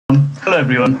Hello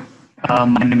everyone,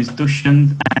 my name is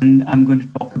Dushyant and I'm going to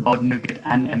talk about NuGet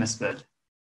and MSBuild.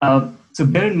 So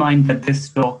bear in mind that this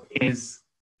talk is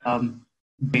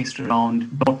based around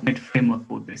 .NET Framework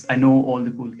codebase. I know all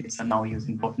the toolkits are now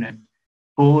using .NET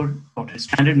Core, .NET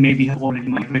Standard, maybe have already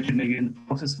migrated, maybe in the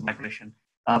process of migration.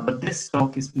 But this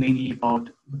talk is mainly about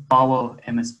the power of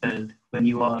MSBuild when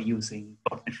you are using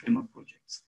 .NET Framework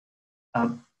projects.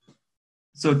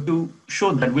 So to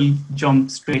show that, we'll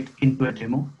jump straight into a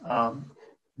demo. I'm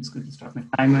just going to start my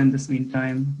timer in this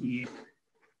meantime.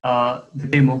 The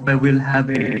demo where we'll have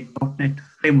a .NET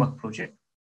Framework project,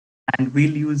 and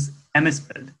we'll use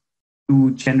MSBuild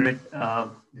to generate the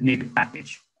native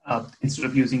package. Instead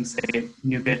of using, say,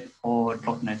 NuGet or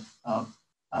 .NET,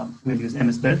 we'll use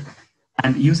MSBuild.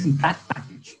 And using that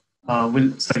package,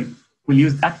 we'll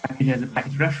use that package as a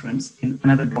package reference in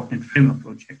another .NET Framework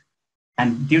project.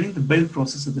 And during the build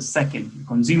process of the second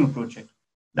consumer project,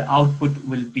 the output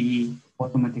will be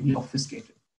automatically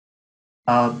obfuscated.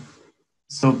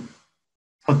 So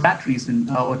for that reason,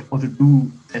 or to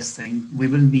do this thing, we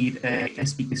will need a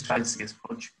SDK Style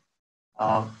csproj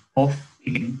of a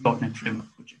 .NET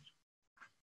Framework project.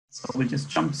 So we'll just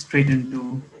jump straight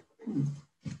into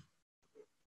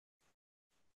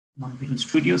my Visual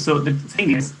Studio. So the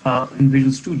thing is, in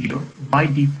Visual Studio, by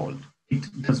default,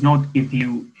 it does not give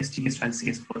you SDK Style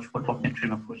csproj for .NET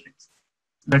Framework projects.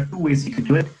 There are two ways you can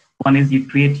do it. One is you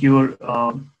create your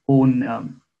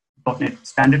own .NET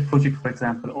Standard project, for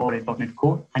example, or a .NET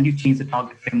Core, and you change the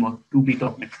target framework to be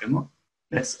 .NET Framework.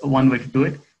 That's one way to do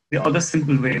it. The other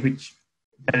simple way, which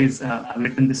there is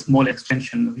written this small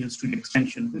extension, Visual Studio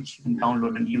extension, which you can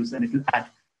download and use, and it will add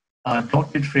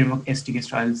 .NET Framework SDK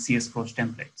Style csproj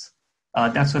templates.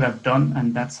 That's what I've done,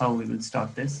 and that's how we will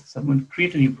start this. So I'm going to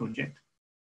create a new project.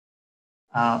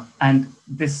 And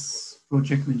this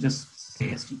project will just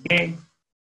say SDK.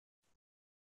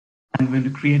 I'm going to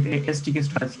create a SDK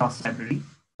Style class library,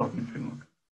 .NET Framework.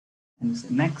 And say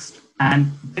next.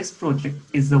 And this project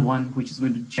is the one which is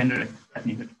going to generate that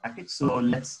NuGet package. So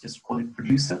let's just call it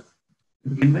producer to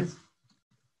begin with.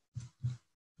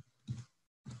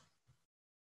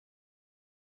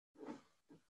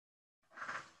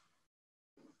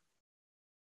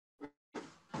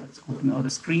 Let's open the other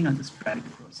screen and just drag it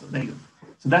across. So there you go.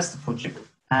 So that's the project.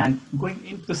 And going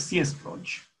into the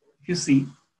csproj, if you see,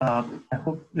 I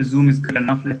hope the zoom is good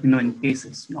enough. Let me know in case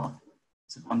it's not.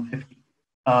 It's at 150.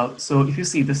 So if you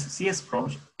see, this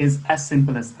csproj is as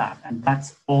simple as that. And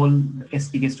that's all the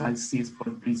SDK Style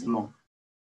csproj brings along.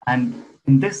 And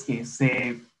in this case,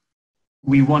 say,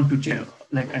 we want to,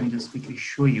 like, I'll just quickly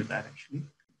show you that actually.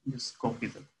 Just copy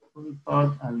the full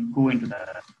part. I'll go into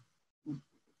that.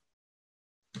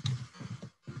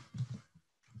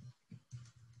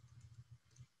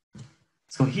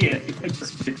 So here, if I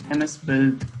just hit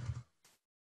MSBuild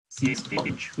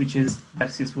csproj, which is that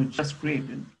csproj just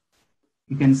created,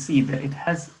 you can see that it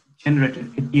has generated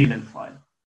a DLL file.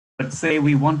 But say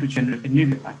we want to generate a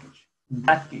NuGet package. In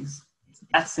that case, it's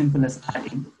as simple as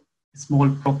adding a small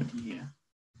property here,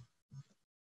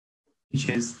 which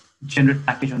is generate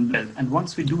package on build. And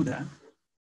once we do that,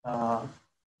 and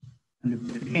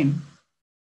repeat it again,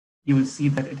 you will see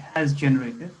that it has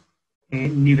generated a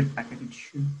NuGet package. It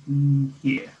should be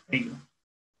here. There you go.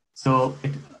 So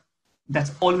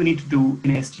that's all we need to do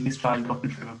in a SDK Style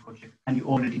 .NET Framework project, and you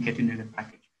already get a NuGet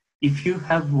package. If you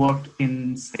have worked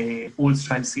in, say, old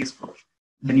style csproj,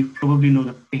 then you probably know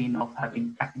the pain of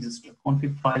having packages to a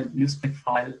config file, new spec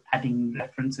file, adding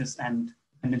references and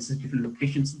dependencies to different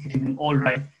locations, getting them all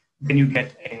right. Then you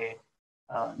get a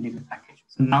NuGet package.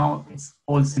 So now it's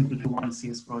all simple to one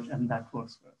csproj, and that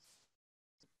works for us.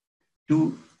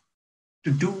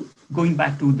 Going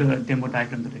back to the demo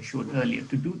diagram that I showed earlier,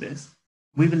 to do this,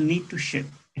 we will need to ship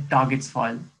a targets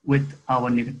file with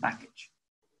our NuGet package.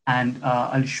 And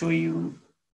I'll show you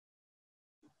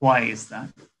why is that.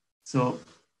 So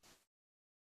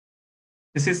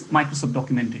this is Microsoft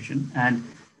documentation, and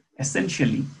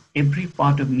essentially every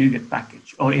part of NuGet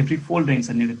package or every folder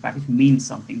inside NuGet package means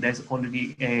something. There's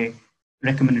already a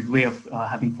recommended way of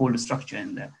having folder structure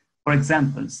in there. For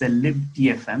example, say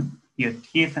libtfm. Here,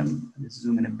 TFM, let's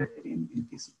zoom in a bit in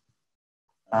PC.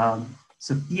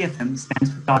 So TFM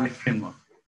stands for Target Framework.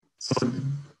 So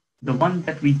the one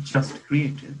that we just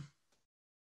created,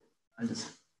 I'll just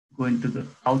go into the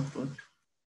output.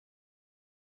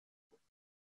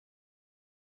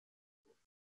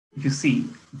 If you see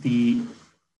the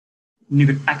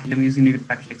NuGet package, I'm using NuGet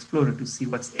Package Explorer to see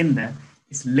what's in there.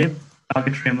 It's lib,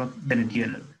 Target Framework, then a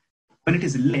DLL. When it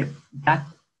is lib, that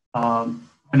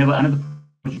whenever another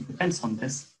project depends on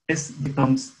this, this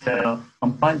becomes the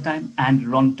compile time and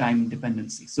runtime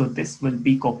dependency. So this will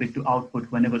be copied to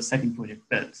output whenever the second project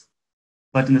builds.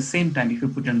 But in the same time, if you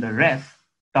put in the ref,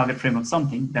 target framework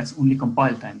something, that's only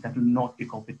compile time. That will not be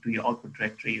copied to your output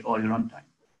directory or your runtime.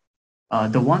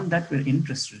 The one that we're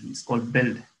interested in is called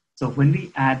build. So when we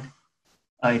add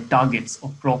targets or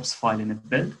props file in a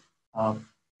build,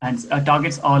 and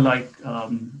targets are like,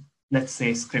 let's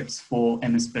say, scripts for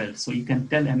MSBuild. So you can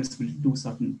tell MSBuild to do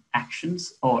certain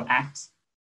actions or acts,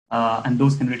 and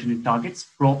those can be written in targets.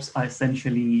 Props are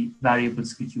essentially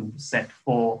variables which you set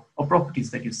for, or properties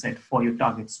that you set for your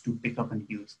targets to pick up and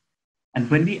use. And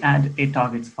when we add a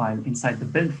targets file inside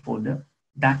the build folder,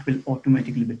 that will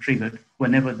automatically be triggered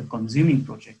whenever the consuming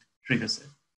project triggers it.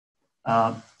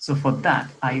 So for that,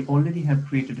 I already have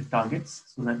created the targets,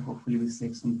 so that hopefully will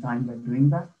save some time by doing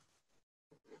that.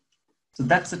 So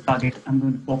that's the target I'm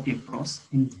going to copy across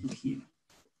into here.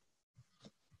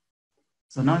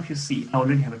 So now if you see, I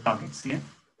already have a targets here.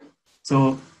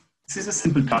 So this is a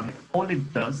simple target. All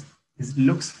it does is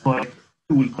looks for a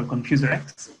tool called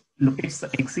ConfuserX, locates the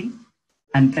exe,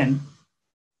 and then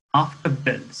after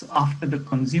build, so after the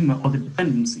consumer or the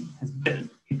dependency has built,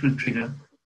 it will trigger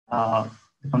the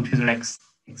ConfuserX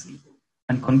exe.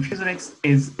 And ConfuserX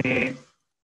is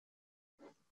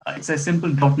it's a simple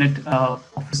 .NET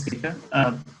office data.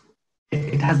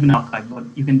 It has been archived, but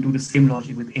you can do the same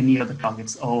logic with any other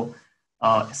targets or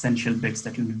essential bits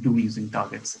that you do using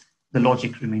targets. The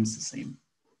logic remains the same.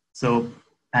 So,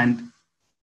 and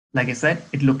like I said,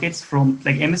 it locates from,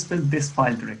 like MSBuild this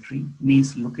file directory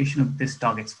means location of this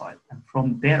targets file. And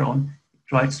from there on, it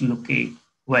tries to locate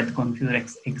where the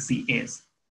ConfuserX exe is.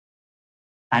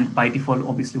 And by default,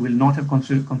 obviously, we'll not have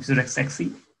ConfuserX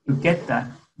exe. To get that,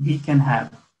 we can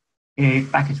have a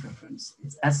package reference.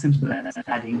 It's as simple as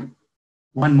adding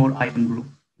one more item group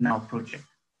in our project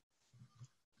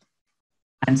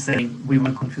and saying we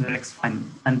want ConfuserX final.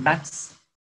 And that's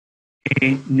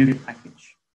a NuGet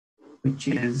package, which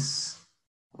is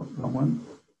one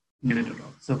NuGet.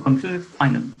 So ConfuserX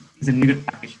final is a NuGet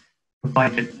package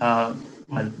provided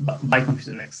by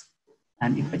ConfuserX.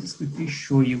 And if I just quickly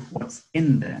show you what's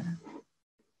in there.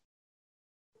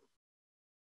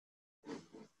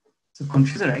 So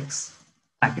ConfuserX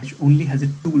package only has a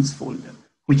tools folder,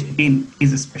 which again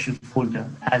is a special folder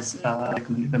as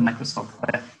recommended by Microsoft,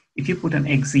 where if you put an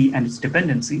exe and its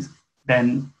dependencies,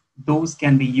 then those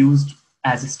can be used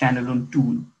as a standalone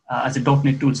tool, as a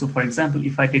 .NET tool. So for example,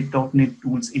 if I did .NET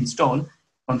tools install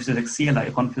ConfuserX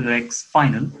CLI, ConfuserX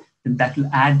final, then that will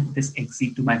add this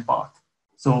exe to my path.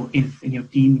 So if in your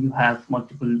team you have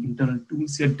multiple internal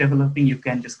tools you're developing, you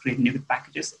can just create NuGet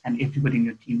packages and everybody in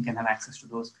your team can have access to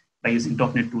those by using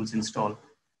 .NET tools install.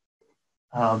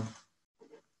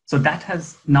 So that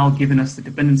has now given us the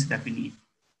dependency that we need.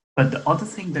 But the other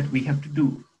thing that we have to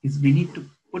do is we need to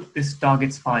put this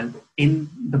targets file in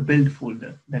the build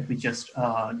folder that we just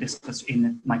discussed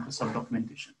in Microsoft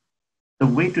documentation. The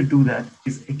way to do that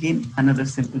is, again, another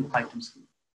simple item.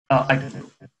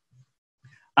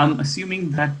 I'm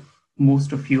assuming that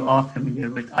most of you are familiar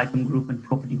with item group and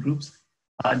property groups.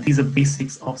 These are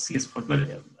basics of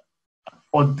csproj. But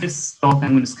for this talk,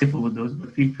 I'm going to skip over those,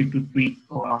 but feel free to tweet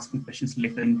or ask me questions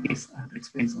later in case I have to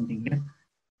explain something here.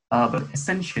 But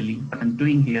essentially, what I'm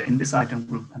doing here in this item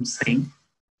group, I'm saying,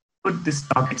 put this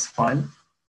targets file,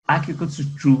 pack equals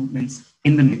to true means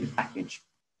in the NuGet package,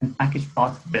 and package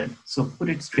path build. So put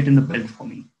it straight in the build for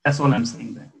me. That's all I'm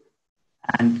saying there.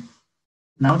 And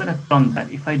now that I've done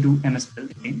that, if I do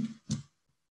MSBuild again,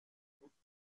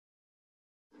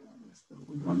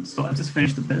 so I'll just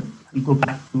finish the build and go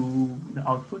back to the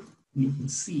output. And you can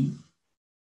see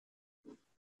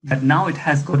that now it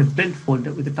has got a build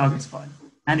folder with the targets file.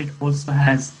 And it also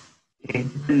has a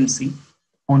dependency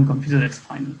on ConfuserX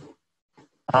final,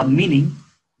 meaning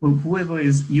whoever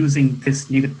is using this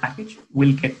NuGet package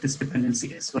will get this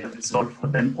dependency as well resolved for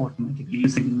them automatically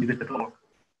using NuGet.org.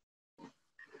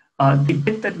 The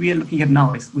bit that we are looking at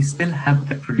now is we still have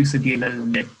the producer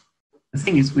DLL lib. The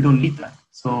thing is, we don't need that.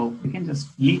 So we can just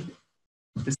leave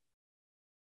this.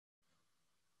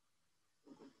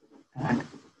 And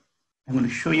I'm going to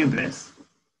show you this.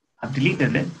 I've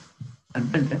deleted it. I'll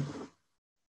build it.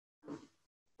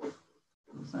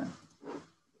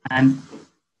 And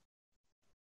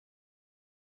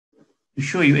to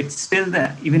show you, it's still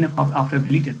there, even after I've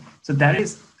deleted. So there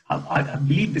is, I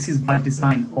believe this is by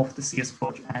design of the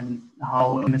csproj and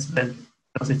how MSBuild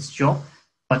does its job.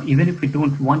 But even if we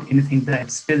don't want anything there, it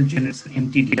still generates an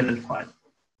empty DLL file.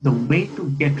 The way to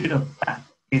get rid of that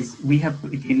is we have to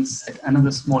again set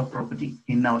another small property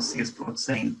in our csproj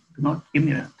saying, do not give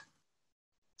me that.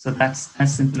 So that's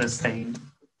as simple as saying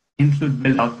include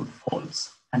build output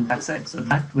false. And that's it. So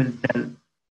that will tell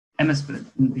MSBuild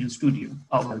in Visual Studio,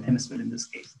 or well, MSBuild in this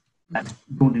case, that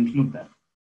don't include that.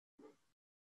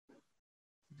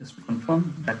 Just to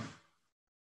confirm that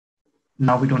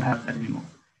now we don't have that anymore.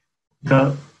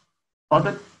 The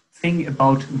other thing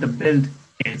about the build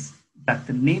is that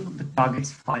the name of the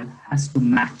targets file has to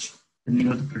match the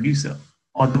name of the producer,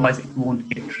 otherwise it won't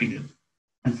get triggered.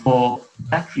 And for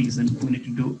that reason, we need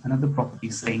to do another property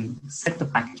saying set the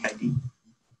package ID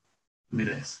with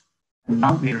this. And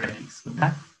now we're ready. So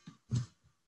that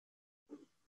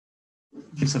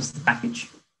gives us the package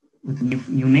with a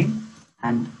new name.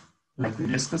 And like we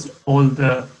discussed, all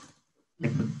the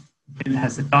build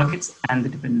has the targets and the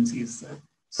dependencies.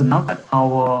 So now that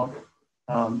our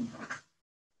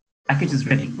package is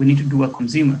ready, we need to do a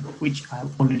consumer, which I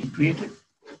have already created.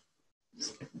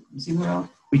 Let's get the consumer out,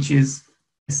 which is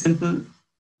a simple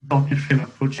 .NET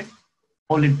Framework project.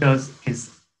 All it does is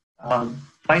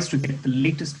tries to get the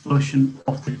latest version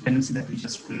of the dependency that we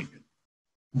just created.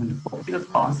 I'm going to copy the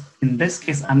path. In this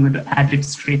case, I'm going to add it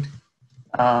straight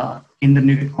in the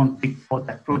NuGet config for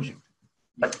that project.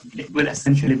 But it will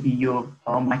essentially be your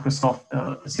Microsoft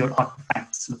Azure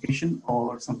Artifacts location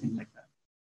or something like that.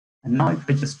 And now if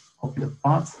I just copy the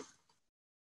path,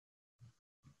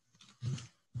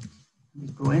 we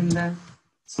go in there.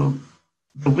 So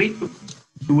the way to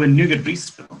do a NuGet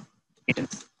restore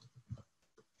is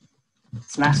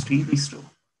 /t restore.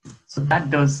 So that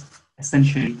does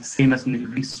essentially the same as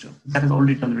NuGet restore. That has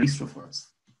already done the restore for us.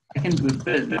 I can do a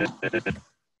build.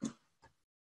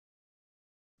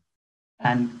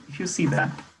 And if you see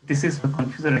that, this is what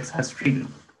ConfuserX has triggered.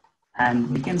 And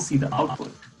we can see the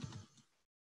output.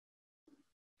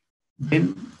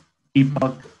 Bin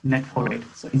debug net for it.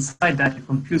 So inside that, a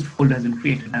confused folder has been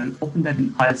created. And I'll open that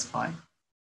in ISPy.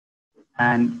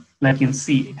 And like you can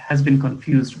see, it has been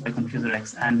confused by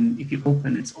ConfuserX. And if you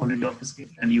open, it's already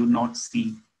obfuscated, and you will not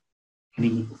see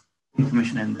any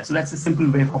information in there. So that's a simple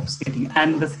way of obfuscating.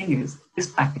 And the thing is, this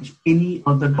package, any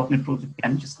other .NET project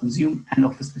can just consume and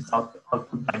obfuscate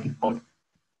output by default,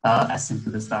 as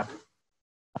simple as that.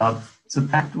 So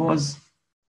that was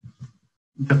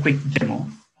the quick demo.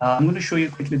 I'm going to show you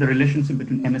quickly the relationship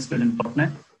between MSBuild and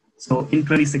 .NET. So in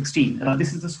 2016,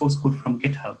 this is the source code from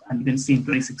GitHub, and you can see in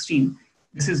 2016,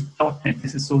 this is .NET.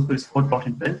 This is source code for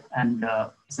 .NET Build and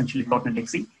essentially .NET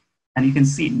XE. And you can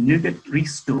see NuGet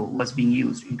restore was being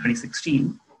used in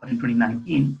 2016, but in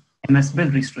 2019,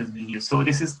 MSBuild restore is being used. So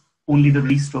this is only the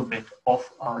restore bit of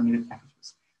NuGet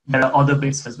packages. There are other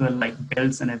bits as well, like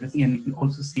builds and everything. And you can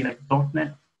also see like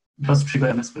 .NET does trigger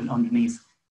MSBuild underneath,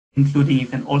 including you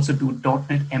can also do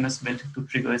 .NET MSBuild to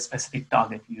trigger a specific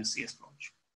target in your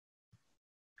csproj.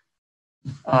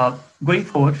 Going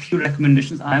forward, few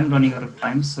recommendations. I am running out of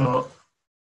time, so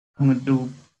I'm going to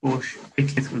push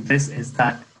quickly through this. Is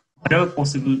that wherever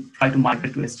possible, try to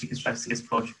migrate to SDK Style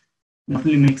csproj. Not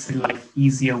only makes it life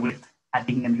easier with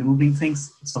adding and removing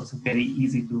things, it's also very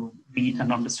easy to read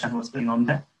and understand what's going on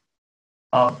there.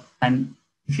 And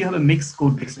if you have a mixed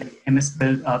code base like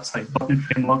MSBuild, .NET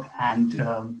Framework and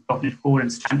 .NET Core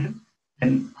and Standard,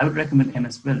 then I would recommend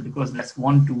MSBuild because that's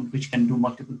one tool which can do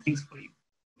multiple things for you.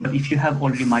 But if you have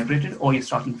already migrated or you're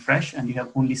starting fresh and you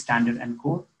have only Standard and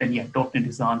Core, then yeah, .NET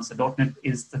is the answer. .NET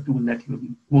is the tool that you will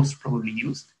most probably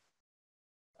use.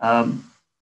 And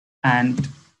a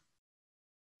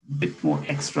bit more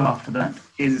extra after that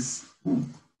is,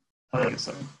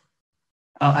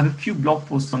 I have a few blog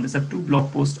posts on this. I have 2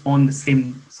 blog posts on the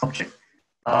same subject.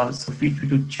 So feel free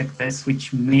to check this,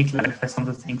 which may clarify some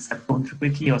of the things I've gone through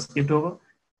quickly or skipped over.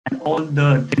 And all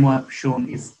the demo I've shown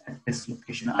is at this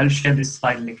location. I'll share this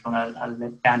slide later on. I'll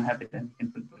let Dan have it and he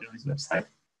can put it on his website.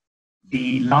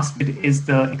 The last bit is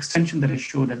the extension that I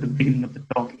showed at the beginning of the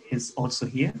talk is also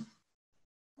here.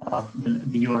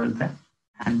 The URL there.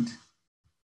 And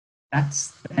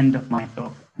that's the end of my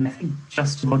talk. And I think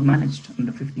just about managed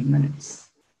under 15 minutes.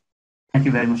 Thank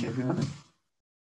you very much, everyone.